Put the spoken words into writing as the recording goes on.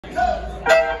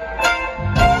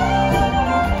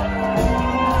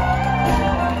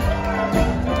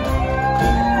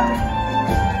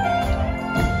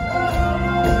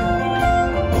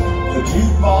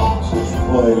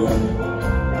play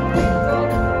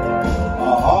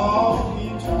a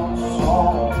honky-tonk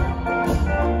song.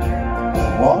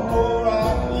 One more I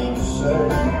need to say,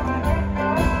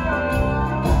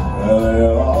 and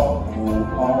then I'll go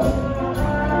home.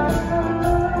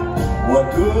 What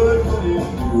good would it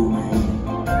do me?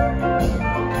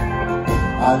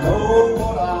 I know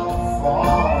what I'll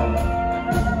find.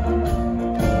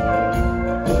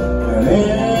 An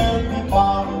empty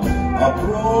bottle, a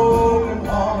broken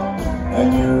heart, and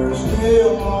you're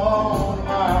still on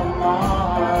my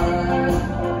mind.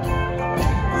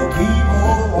 The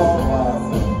people are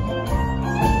laughing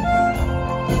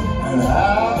and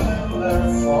having their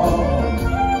fun,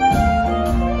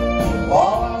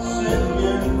 while I sit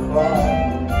here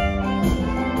crying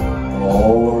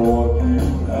over what you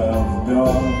have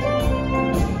done.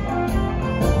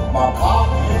 My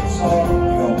pockets are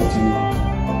empty,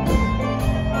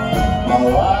 my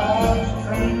last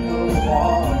drink of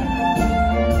wine,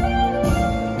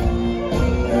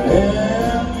 an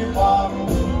empty bottle,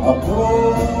 a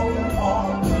broken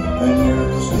heart, and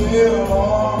you're still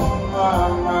on my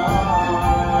mind.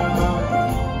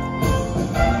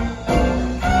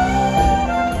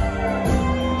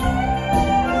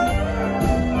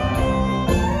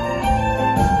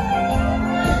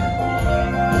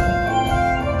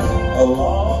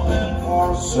 Alone and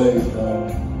forsaken,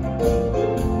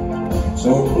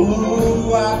 so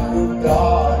blue I could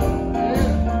die.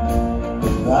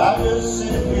 I just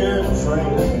sit here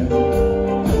drinking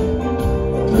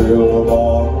till the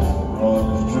bottle